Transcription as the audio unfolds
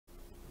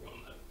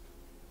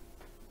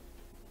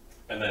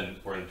And then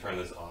we're going to turn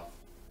this off.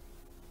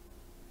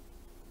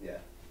 Yeah.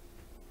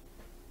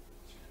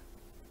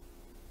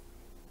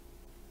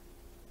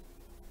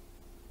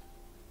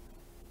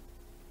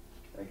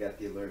 I got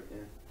the alert,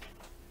 yeah.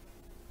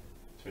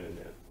 Tune in,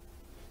 yeah.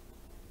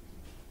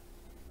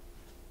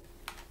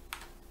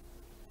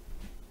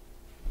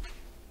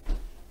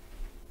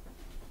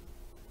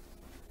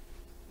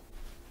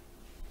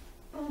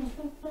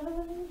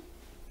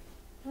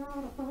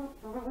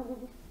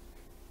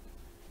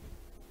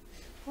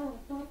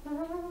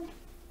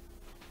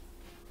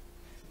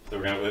 So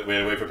we're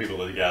gonna wait for people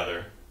to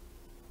gather.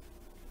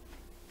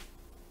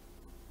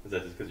 Is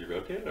that just because you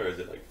rotate, or is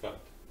it like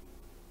fucked?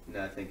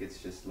 No, I think it's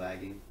just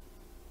lagging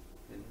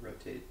and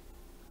rotate.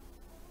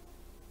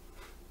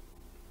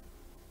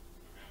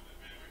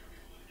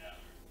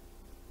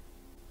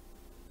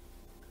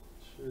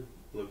 Should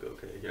look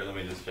okay. Here, let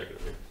me just check it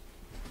over here.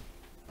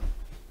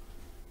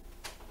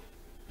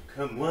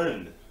 Come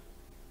one,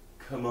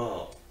 come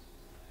all,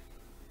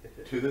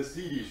 to the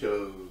Seedi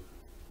show.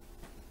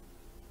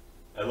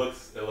 It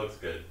looks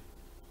good.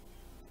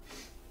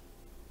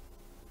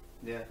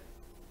 Yeah.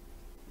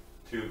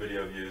 2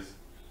 video views.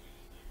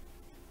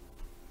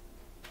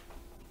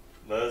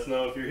 Let us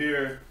know if you're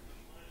here.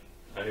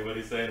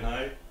 Anybody saying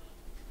hi?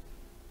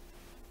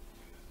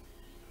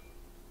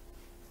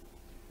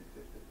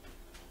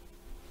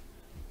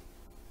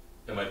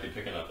 It might be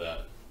picking up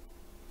that.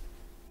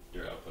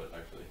 Your output,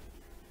 actually.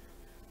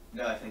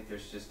 No, I think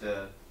there's just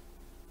a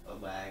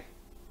lag.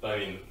 I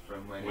mean,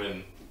 from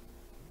when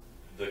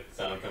the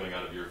sound coming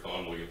out of your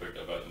phone will get picked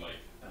up by the mic.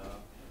 Oh.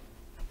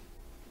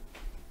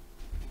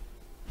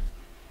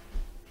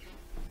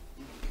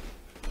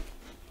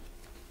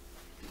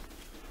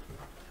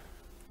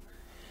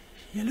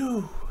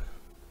 Hello.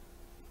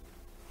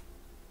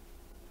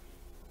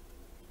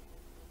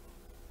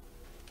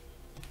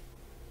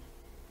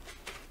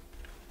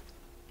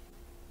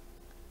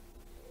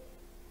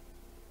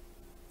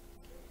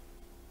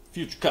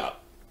 Future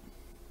cop.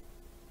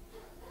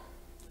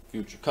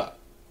 Future cop.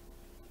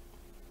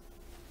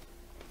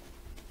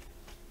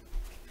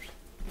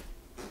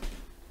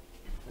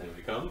 And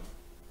we come.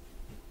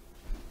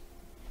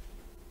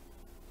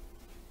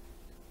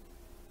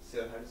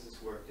 So how does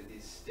this work? Do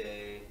these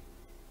stay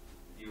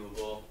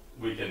viewable?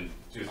 We can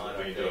choose what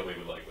we can do what we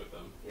would like with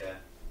them. Yeah.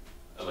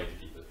 I like to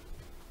keep it.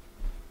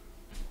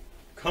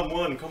 Come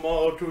one, come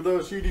all to the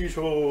Seedi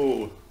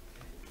show.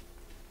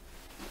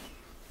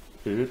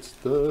 It's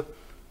the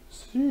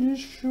Seedi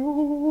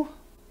show.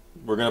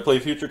 We're gonna play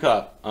Future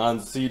Cop on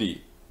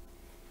Seedi.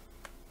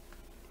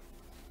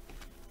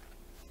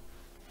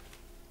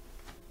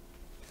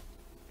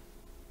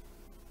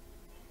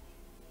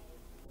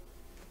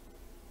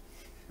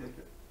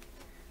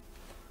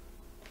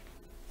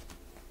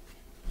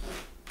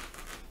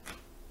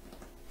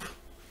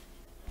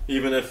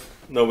 Even if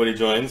nobody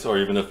joins, or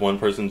even if one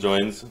person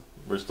joins,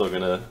 we're still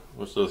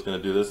just gonna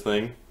do this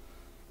thing,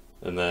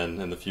 and then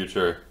in the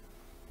future,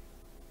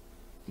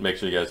 make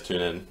sure you guys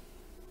tune in,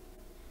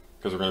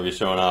 because we're gonna be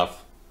showing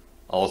off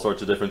all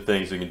sorts of different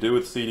things you can do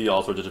with Seedi,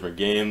 all sorts of different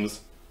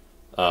games.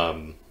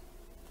 We'll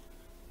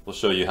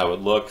show you how it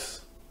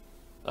looks.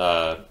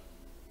 We'll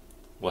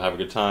have a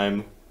good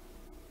time.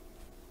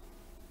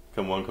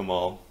 Come one, come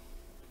all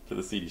to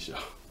the Seedi show.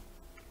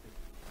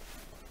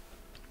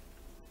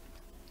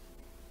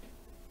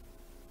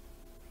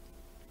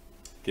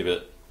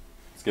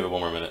 Let's give it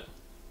 1 more minute.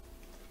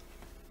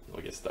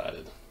 We'll get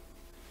started.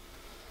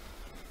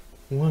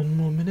 1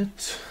 more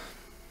minute.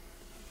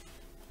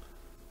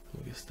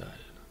 We'll get started.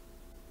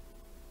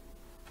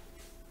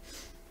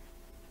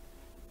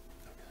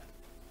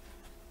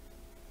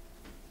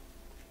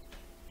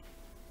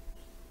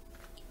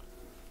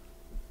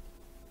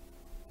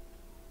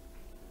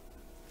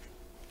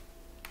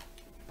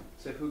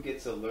 So who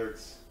gets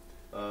alerts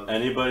of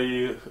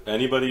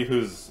Anybody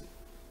who's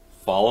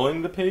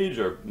following the page,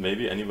 or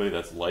maybe anybody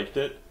that's liked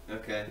it,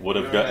 okay. would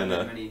have We don't gotten have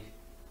that many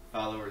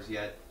followers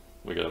yet.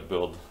 We gotta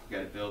build. You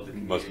gotta build the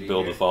community. Must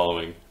build here. the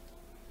following.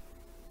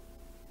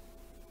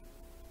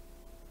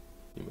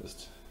 You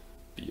must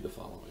be the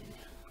following.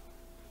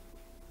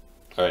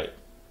 All right,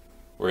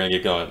 we're gonna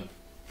get going.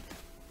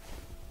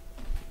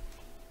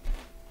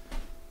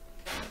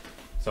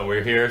 So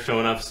we're here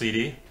showing off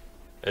Seedi.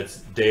 It's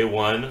day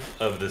 1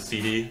 of the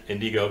Seedi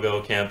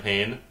Indiegogo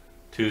campaign.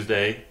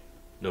 Tuesday,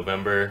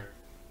 September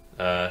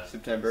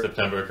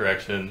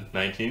correction,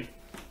 19th,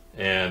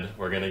 and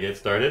we're gonna get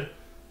started.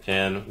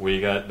 And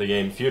we got the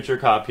game Future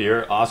Cop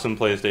here, awesome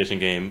PlayStation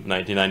game,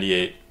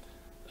 1998.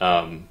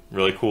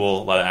 Really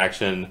cool, a lot of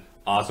action,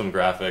 awesome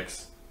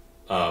graphics,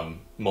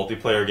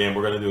 multiplayer game.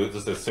 We're gonna do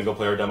just a single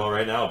player demo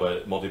right now,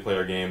 but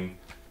multiplayer game.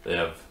 They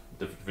have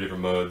different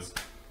modes.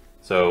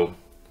 So,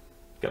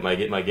 get my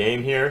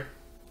game here.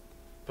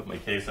 Put my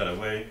case out of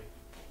the way,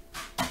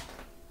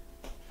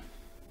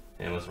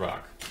 and let's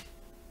rock.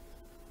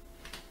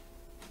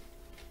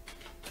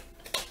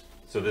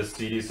 So this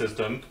Seedi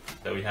system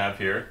that we have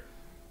here,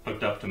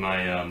 hooked up to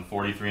my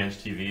 43-inch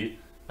TV.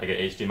 I get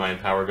HDMI and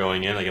power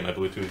going in. I get my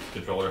Bluetooth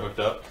controller hooked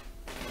up.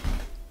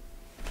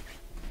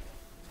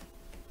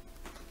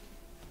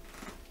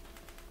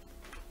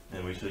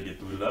 make sure they get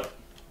booted up.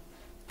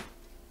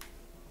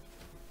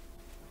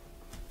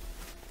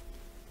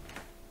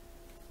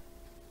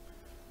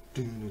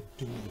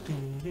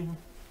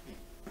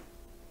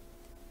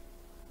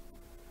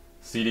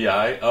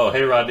 CDI. Oh,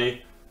 hey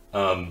Rodney.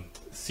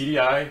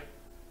 CDI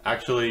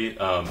actually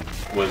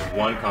was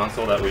one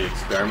console that we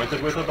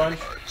experimented with a bunch,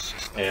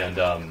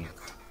 and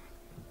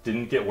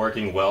didn't get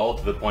working well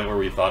to the point where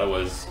we thought it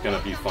was going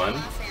to be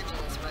fun.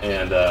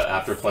 And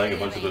after playing a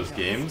bunch of those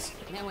games,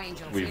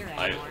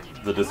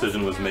 the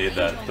decision was made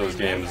that those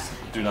games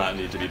do not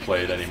need to be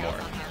played anymore.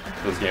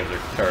 Those games are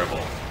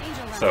terrible.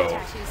 So,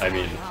 I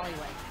mean,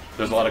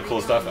 there's a lot of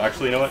cool stuff.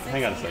 Actually, you know what?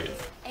 Hang on a second.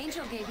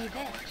 Angel gave you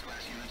this.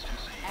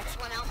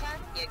 X1 Alpha,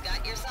 you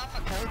got yourself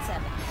a code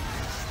 7.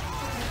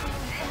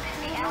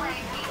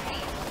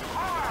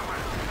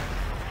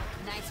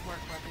 Nice work,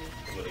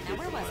 Rookie. Now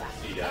where was I?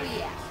 Oh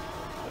yeah.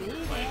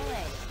 Big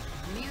LA.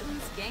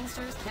 Mutants,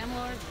 gangsters,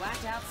 Chemlords,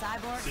 whacked out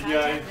cyborgs.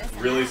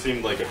 CDI really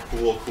seemed like a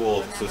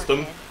cool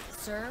system.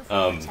 Serve,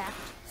 protect,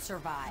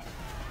 survive.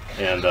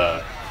 And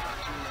it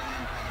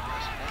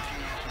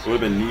would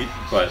have been neat,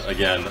 but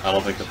again, I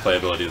don't think the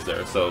playability is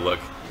there. So look,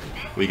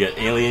 we get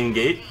Alien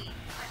Gate.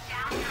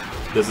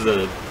 This is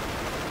a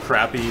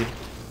crappy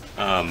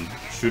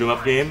shoot 'em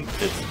up game.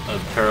 It's a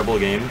terrible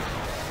game,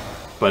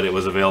 but it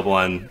was available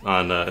on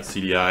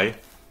CDI.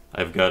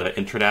 I've got an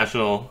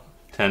International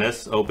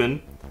Tennis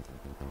Open.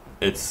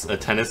 It's a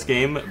tennis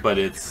game, but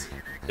it's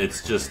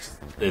just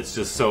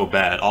so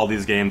bad. All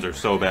these games are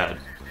so bad.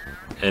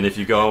 And if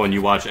you go and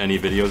you watch any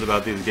videos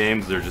about these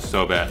games, they're just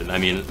so bad. And I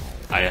mean,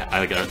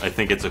 I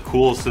think it's a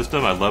cool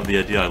system. I love the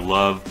idea. I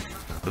love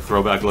the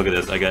throwback. Look at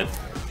this. I got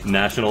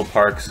National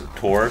Parks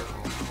Tour,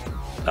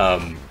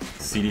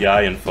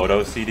 CDI and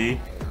photo CD,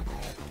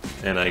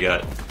 and I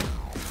got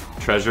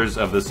Treasures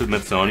of the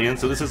Smithsonian.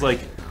 So this is like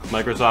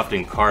Microsoft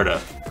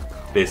Encarta,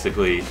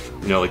 basically.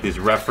 You know, like these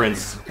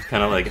reference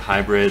kind of like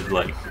hybrid,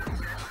 like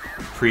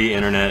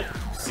pre-internet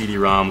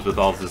CD-ROMs with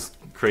all this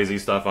crazy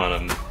stuff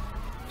on them,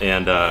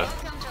 and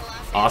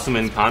awesome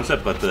in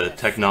concept, but the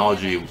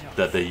technology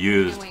that they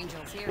used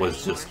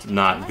was just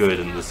not good,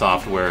 and the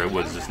software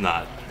was just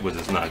not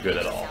good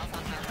at all.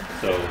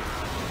 So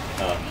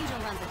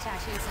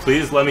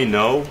please let me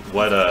know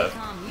what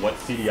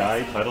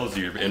CDI titles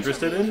you're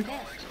interested in.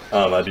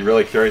 I'd be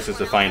really curious just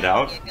to find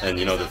out, and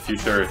you know, the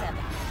future,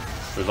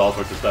 there's all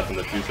sorts of stuff in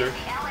the future.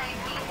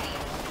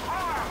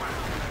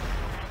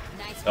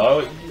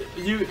 Oh,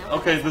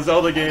 okay, the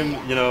Zelda game,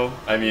 you know,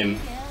 I mean,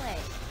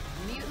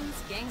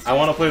 I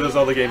want to play the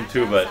Zelda game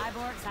too, but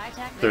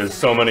there's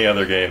so many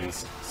other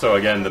games. So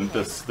again,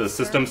 the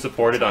system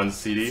supported on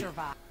CD,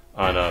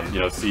 on you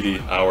know, CD,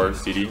 our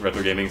CD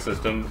retro gaming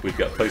system. We've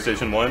got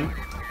PlayStation 1,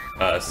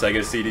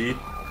 Sega CD,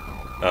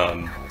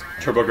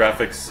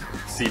 TurboGrafx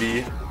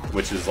CD,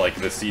 which is like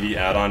the CD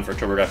add-on for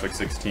TurboGrafx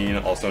 16,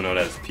 also known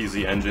as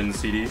PZ Engine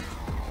CD,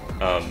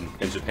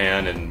 in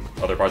Japan and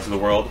other parts of the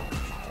world,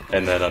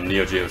 and then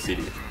Neo Geo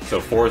CD. So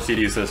 4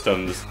 CD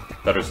systems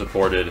that are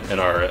supported in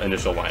our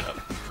initial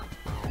lineup.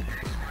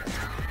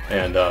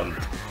 And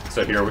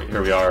so here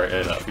we are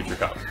in Future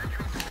Cop. So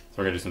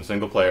we're gonna do some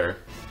single player.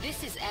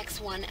 This is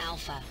X1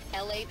 Alpha,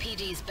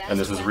 LAPD's best. And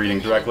this is reading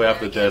directly off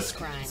the disc.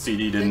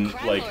 CD didn't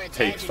like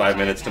take 5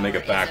 minutes to make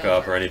a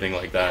backup or anything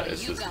like that.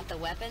 It's just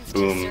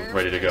boom,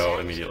 ready to go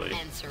immediately.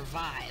 And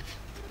survive.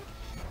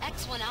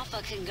 X1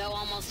 Alpha can go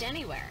almost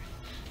anywhere.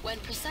 When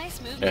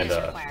precise movement is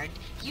required,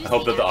 I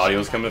hope that the audio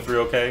is coming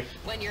through okay.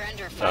 When you're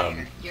under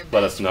fire,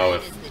 let us know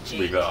if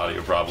we've got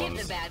audio problems.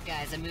 Give the bad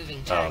guys a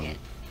moving target.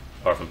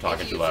 Or if I'm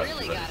talking too loud. If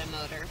you've really got a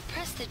motor,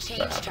 press the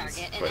change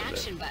target and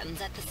action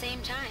buttons at the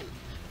same time.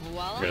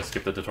 Voila. We're gonna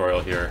skip the tutorial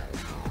here,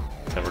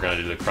 and we're gonna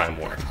do the crime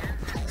war.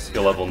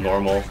 Skill level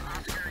normal,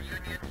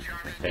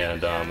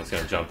 and it's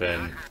gonna jump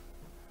in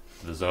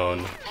to the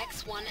zone.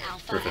 X1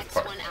 Alpha,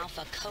 X1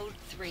 Alpha, Code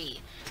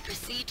 3.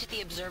 Proceed to the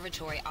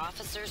observatory.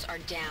 Officers are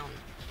down.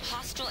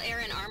 Hostile air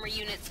and armor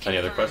units confirmed. Any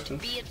other questions?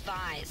 Be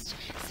advised.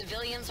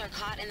 Civilians are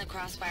caught in the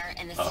crossfire,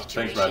 and the Thanks,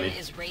 situation Rodney.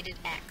 is rated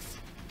X.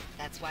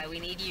 That's why we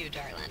need you,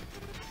 darling.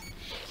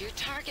 Your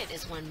target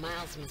is one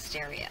Miles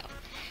Mysterio.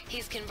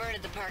 He's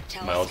converted the park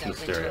telescope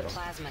into a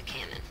plasma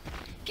cannon.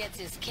 Gets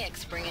his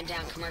kicks bringing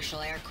down commercial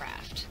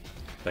aircraft.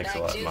 Thanks a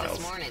lot, Miles.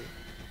 This morning.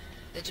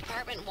 The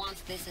department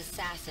wants this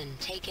assassin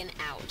taken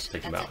out.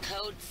 Take him That's out. a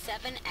code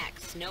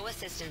 7X. No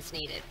assistance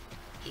needed.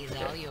 He's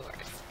all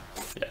yours.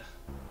 Yeah.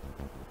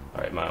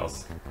 Alright,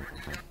 Miles.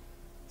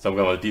 So I'm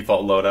going with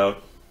default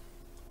loadout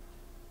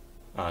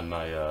on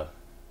my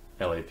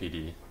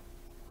LAPD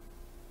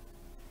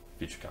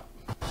Future Cop.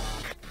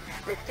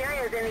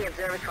 Mysterio's in the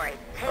observatory.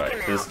 Take Alright,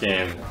 him this out.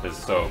 game is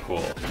so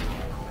cool.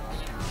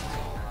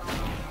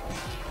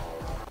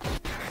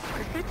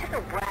 Proceed to the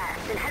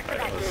west and head for Alright,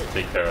 that let's gate.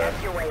 take care That's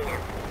of your way in.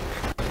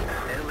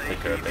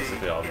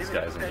 basically all these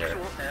guys in here.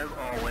 As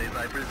always,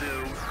 I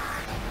presume.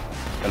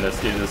 And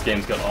this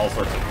game's got all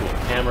sorts of cool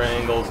camera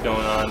angles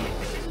going on.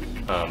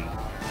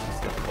 Let's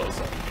get a close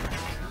up.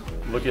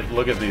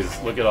 Look at these.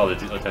 Look at all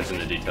the attention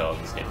to detail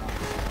in this game.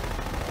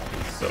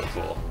 It's so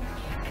cool.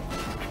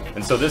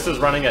 And so this is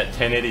running at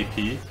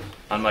 1080p,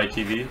 on my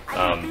TV.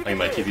 I mean,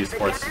 my TV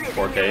supports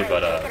 4K,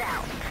 but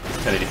it's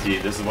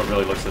 1080p. This is what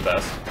really looks the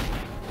best.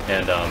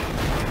 And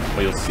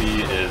what you'll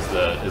see is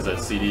that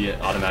Seedi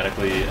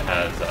automatically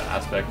has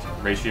aspect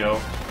ratio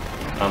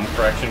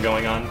correction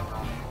going on.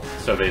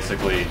 So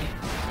basically,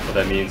 what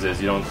that means is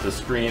the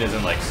screen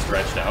isn't like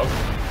stretched out,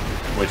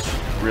 which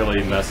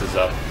really messes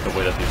up the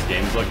way that these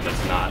games look.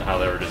 That's not how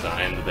they were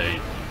designed. They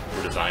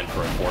were designed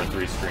for a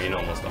 4:3 screen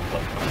almost like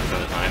 100% of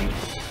the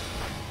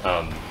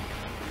time.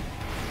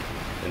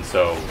 And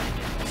so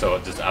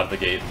just out of the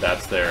gate,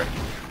 that's there.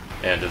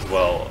 And as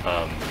well,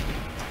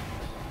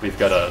 we've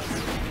got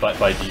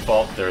by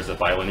default, there's a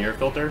bilinear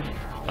filter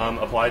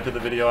applied to the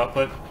video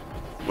output,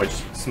 which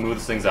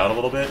smooths things out a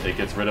little bit. It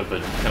gets rid of the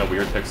kind of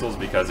weird pixels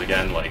because,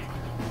 again, like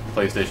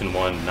PlayStation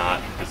 1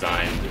 not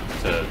designed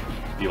to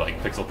be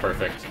like pixel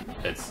perfect.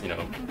 It's,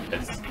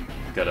 it's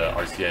got a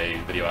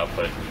RCA video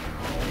output.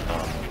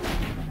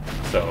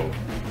 So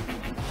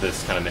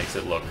this kind of makes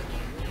it look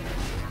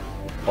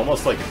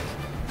almost like,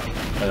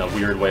 in a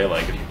weird way,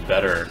 like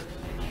better.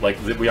 Like,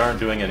 we aren't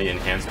doing any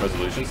enhanced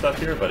resolution stuff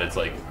here, but it's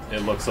like,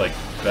 it looks like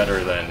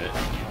better than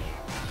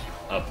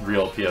a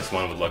real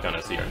PS1 would look on a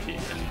CRT, in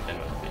my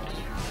opinion.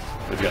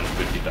 We've gotten some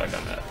good feedback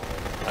on that.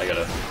 I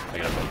gotta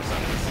focus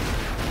on this.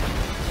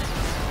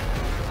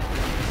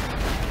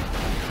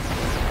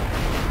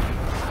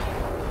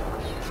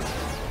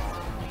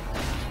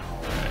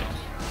 Alright.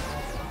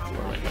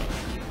 Where am I going?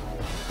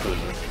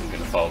 I'm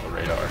gonna follow the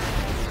radar.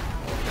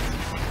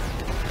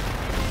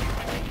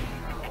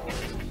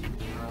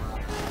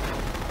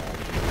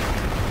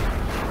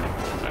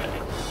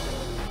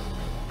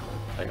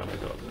 I'm gonna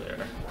go up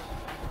there.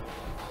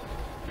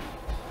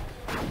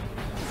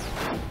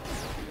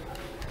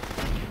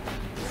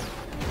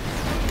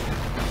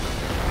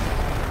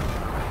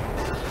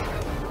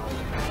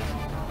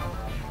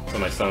 So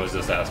my son was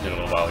just asking a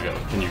little while ago,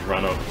 can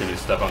you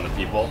step on the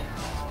people?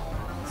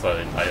 So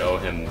I owe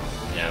him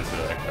the answer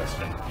to that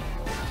question.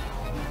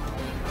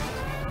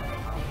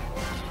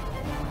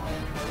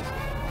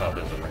 Oh,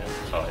 there's a ramp.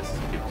 Oh, I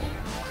see people.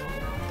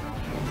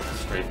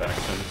 Strafe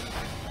action.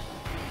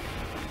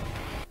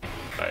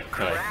 Alright,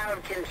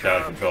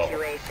 crowd control.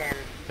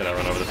 Can I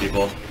run over the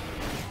people?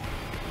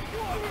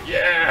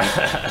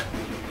 Yeah!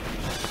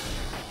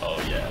 Oh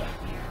yeah.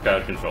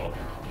 Crowd control.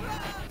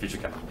 Future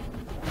cap.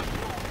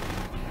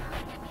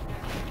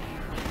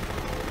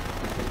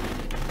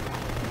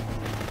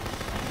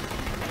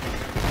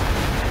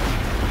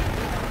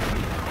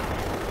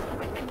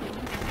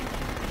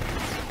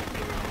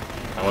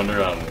 I wonder,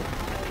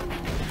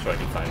 if I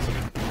can find some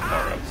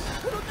power-ups.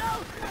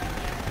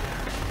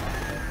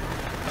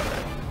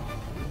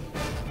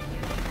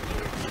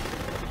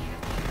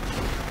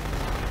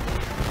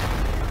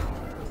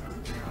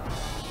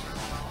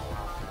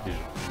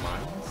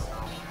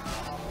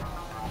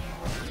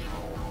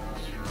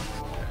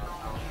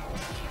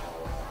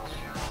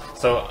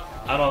 So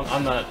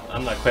I'm not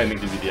claiming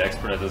to be the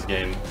expert at this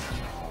game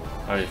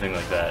or anything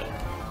like that.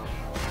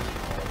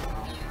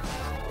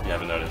 You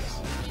haven't noticed.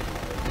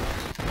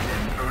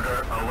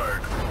 Intruder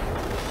alert.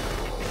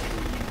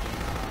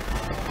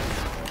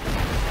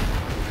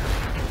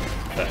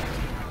 But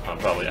I'm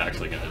probably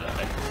actually gonna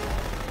die.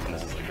 And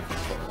this is like a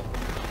control.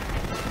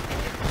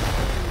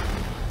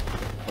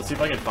 Let's see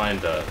if I can find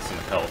some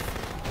health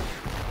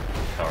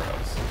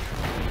power-ups.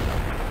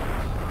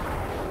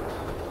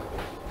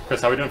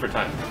 Chris, how are we doing for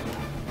time?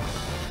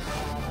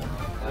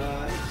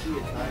 I see a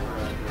timer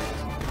out there.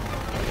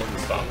 I wasn't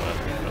stopped that.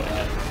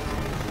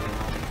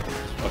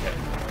 Okay.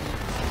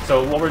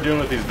 So what we're doing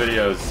with these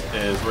videos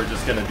is we're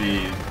just going to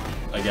be,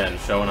 again,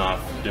 showing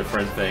off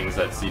different things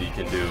that Seedi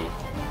can do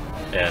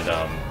and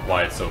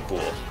why it's so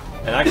cool.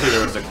 And actually,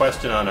 there was a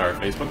question on our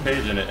Facebook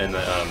page, and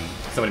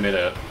somebody made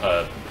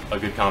a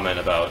good comment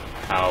about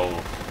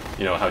how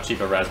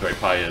cheap a Raspberry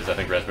Pi is. I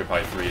think Raspberry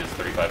Pi 3 is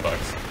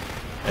 $35,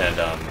 and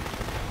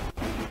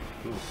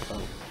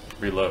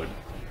reload.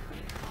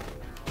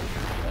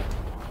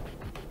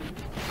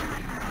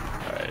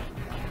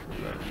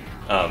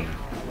 Alright.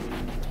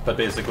 But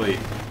basically,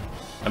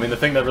 I mean, the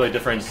thing that really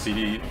differentiates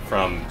Seedi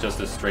from just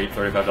a straight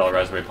 $35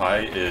 Raspberry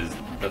Pi is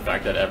the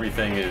fact that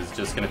everything is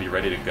just going to be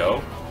ready to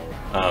go.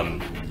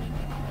 And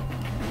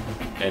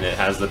it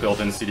has the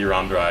built-in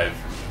CD-ROM drive,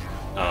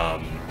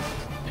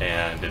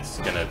 and it's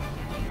going to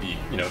be,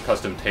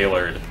 custom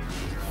tailored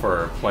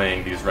for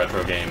playing these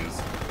retro games.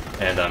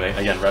 And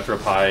again,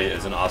 RetroPie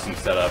is an awesome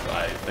setup.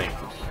 I think,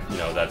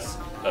 that's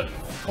a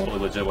totally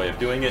legit way of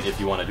doing it if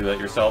you want to do that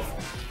yourself.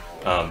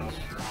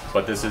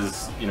 But this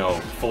is,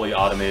 fully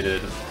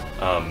automated,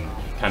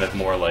 kind of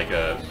more like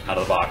a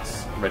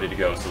out-of-the-box,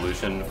 ready-to-go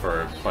solution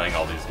for playing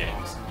all these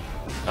games.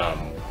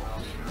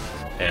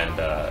 And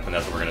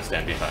that's what we're going to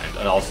stand behind.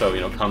 And also,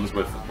 comes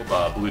with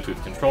a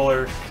Bluetooth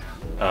controller,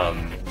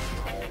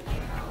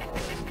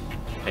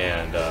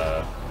 and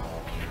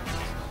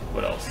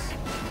what else?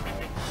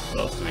 What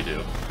else do we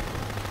do?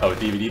 Oh, a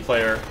DVD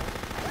player.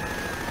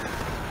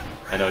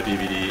 I know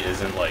DVD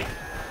isn't like...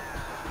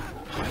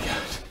 Oh my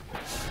god.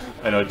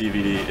 I know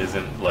DVD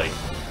isn't like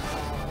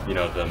you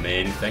know, the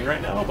main thing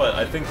right now, but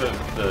I think the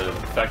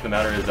fact of the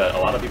matter is that a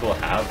lot of people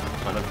have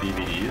a ton of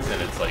DVDs,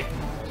 and it's like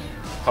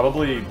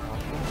probably,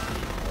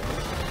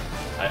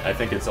 I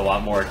think it's a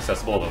lot more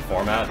accessible of a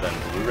format than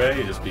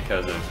Blu-ray, just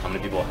because of how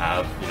many people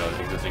have, you know,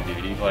 existing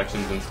DVD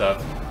collections and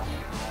stuff.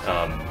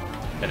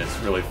 And it's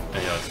really,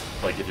 you know,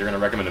 it's like if you're gonna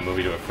recommend a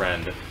movie to a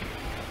friend,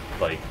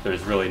 like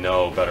there's really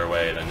no better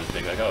way than just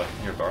being like, oh,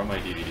 here, borrow my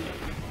DVD.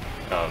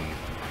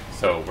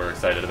 So we're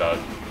excited about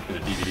the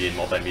DVD and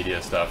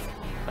multimedia stuff.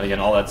 And again,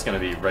 all that's going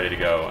to be ready to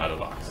go out of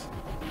the box.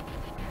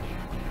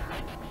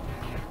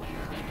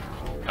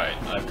 Alright,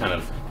 I've kind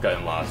of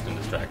gotten lost and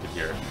distracted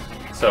here.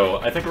 So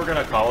I think we're going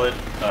to call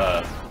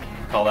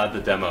that the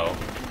demo.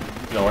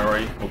 Don't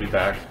worry, we'll be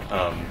back.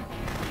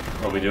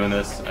 We'll be doing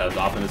this as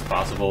often as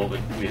possible.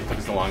 It took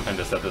us a long time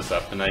to set this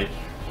up tonight,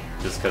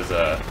 just because,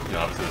 you know,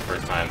 obviously the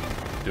first time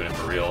doing it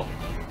for real.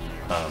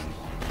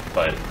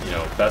 But, you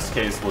know, best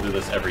case, we'll do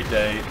this every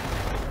day.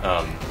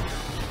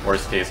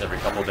 Worst case, every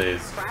couple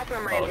days. In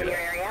your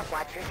area,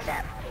 watch your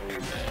step.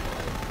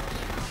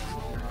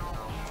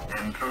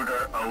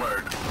 Intruder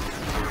alert.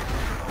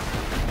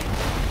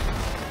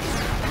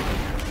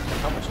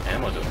 How much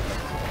ammo do I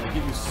have? They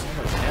give you so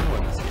much ammo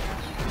in this game.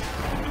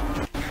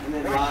 And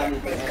then Ron,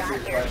 to answer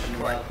your question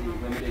about the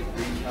limited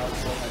green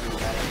console having a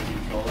master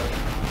controller,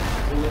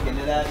 we'll look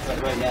into that, but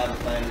right now the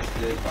plan is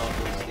to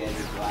offer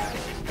standard black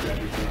for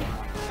everything.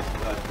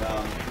 But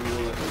we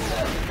will look into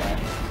that in the back.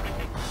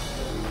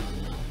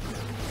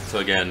 So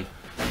again,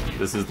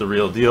 this is the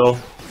real deal.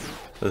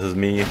 This is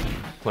me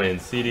playing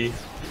Seedi.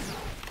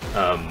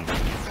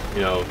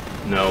 You know,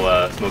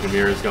 no smoke and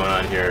mirrors going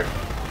on here.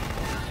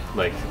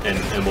 Like, and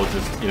we'll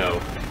just, you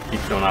know, keep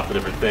showing off the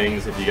different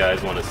things. If you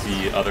guys want to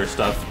see other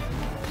stuff,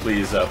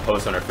 please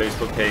post on our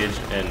Facebook page.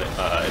 And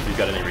if you've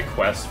got any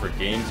requests for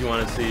games you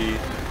want to see,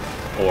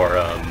 or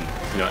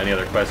you know, any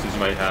other questions you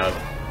might have,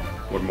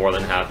 we're more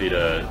than happy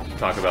to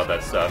talk about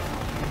that stuff.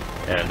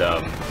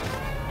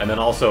 And then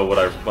also, what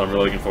I'm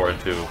really looking forward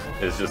to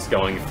is just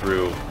going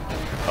through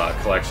a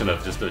collection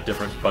of just a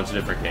bunch of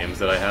different games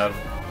that I have.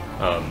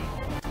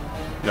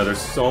 You know, there's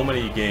so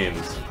many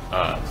games.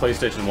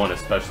 PlayStation 1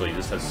 especially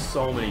just has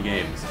so many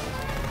games,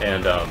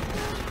 and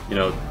you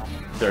know,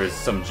 there's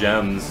some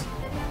gems.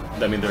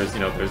 I mean, there's, you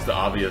know, there's the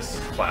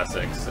obvious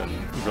classics and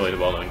really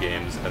well-known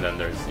games, and then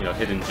there's, you know,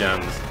 hidden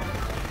gems,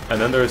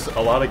 and then there's a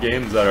lot of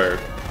games that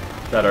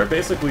are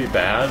basically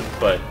bad,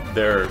 but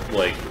they're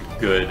like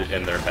good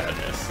in their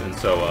badness. And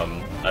so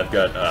I've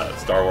got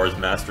Star Wars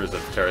Masters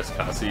of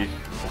Terrascasi,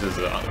 which is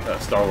a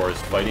Star Wars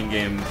fighting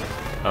game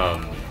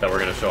that we're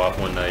going to show off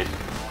one night.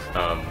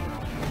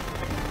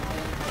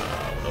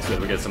 What else?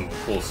 We get some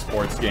cool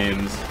sports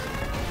games,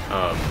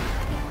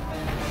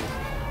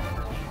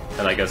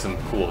 and I guess some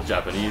cool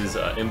Japanese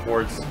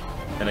imports.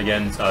 And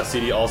again,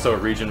 Seedi also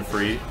region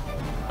free,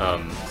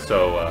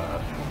 so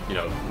you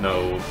know,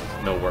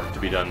 no work to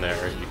be done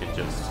there. You can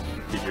just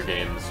get your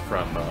games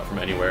from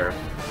anywhere.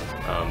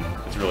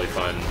 It's really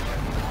fun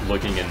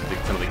looking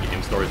into some of the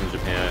game stores in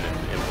Japan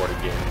and imported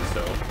games,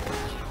 so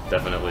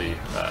definitely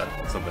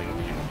something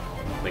we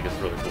think is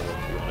really cool.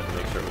 We wanted to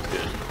make sure it was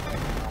good.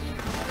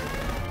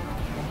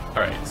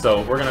 Alright,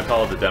 so we're going to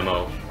call it the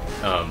demo.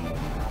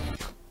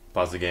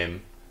 Pause the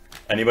game.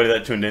 Anybody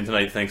that tuned in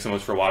tonight, thanks so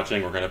much for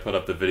watching. We're going to put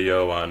up the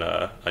video on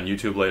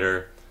YouTube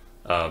later,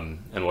 and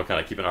we'll kind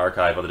of keep an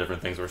archive of the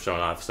different things we're showing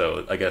off.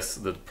 So I guess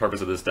the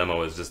purpose of this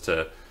demo is just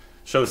to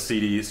show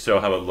Seedi, show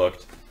how it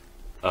looked,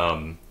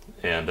 and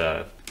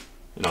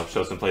you know,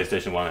 show some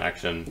PlayStation 1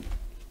 action.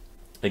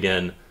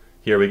 Again,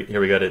 here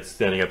we got it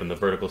standing up in the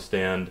vertical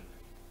stand.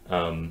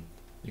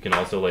 You can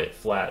also lay it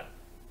flat,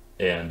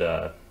 and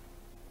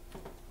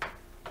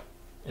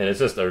it's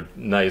just a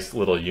nice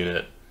little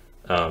unit,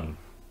 and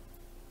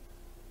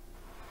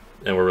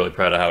we're really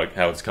proud of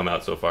how it's come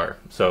out so far.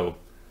 So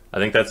I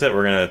think that's it.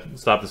 We're gonna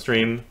stop the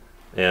stream,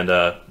 and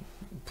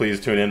please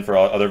tune in for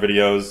other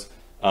videos.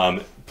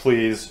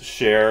 Please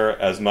share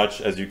as much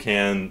as you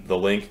can the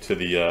link to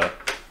the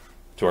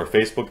to our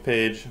Facebook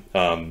page.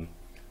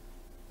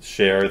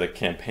 Share the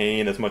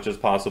campaign as much as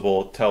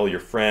possible. Tell your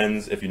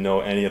friends, if you know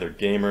any other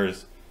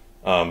gamers,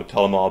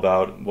 tell them all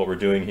about what we're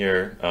doing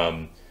here.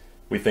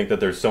 We think that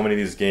there's so many of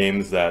these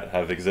games that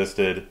have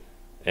existed,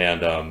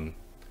 and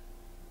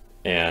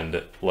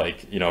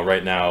like, you know,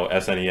 right now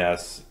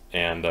SNES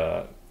and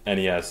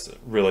NES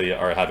really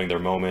are having their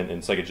moment, in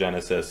Sega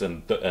Genesis,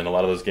 and a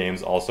lot of those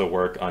games also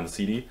work on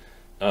Seedi.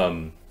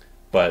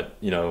 But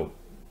you know,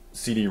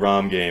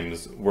 CD-ROM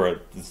games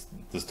were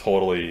this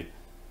totally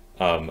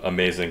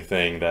amazing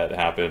thing that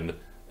happened,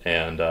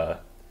 and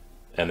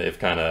they've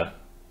kind of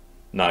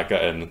not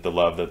gotten the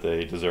love that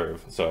they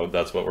deserve. So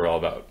that's what we're all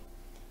about.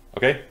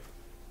 Okay,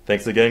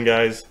 thanks again,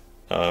 guys.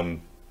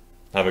 Have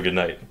a good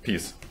night.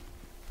 Peace.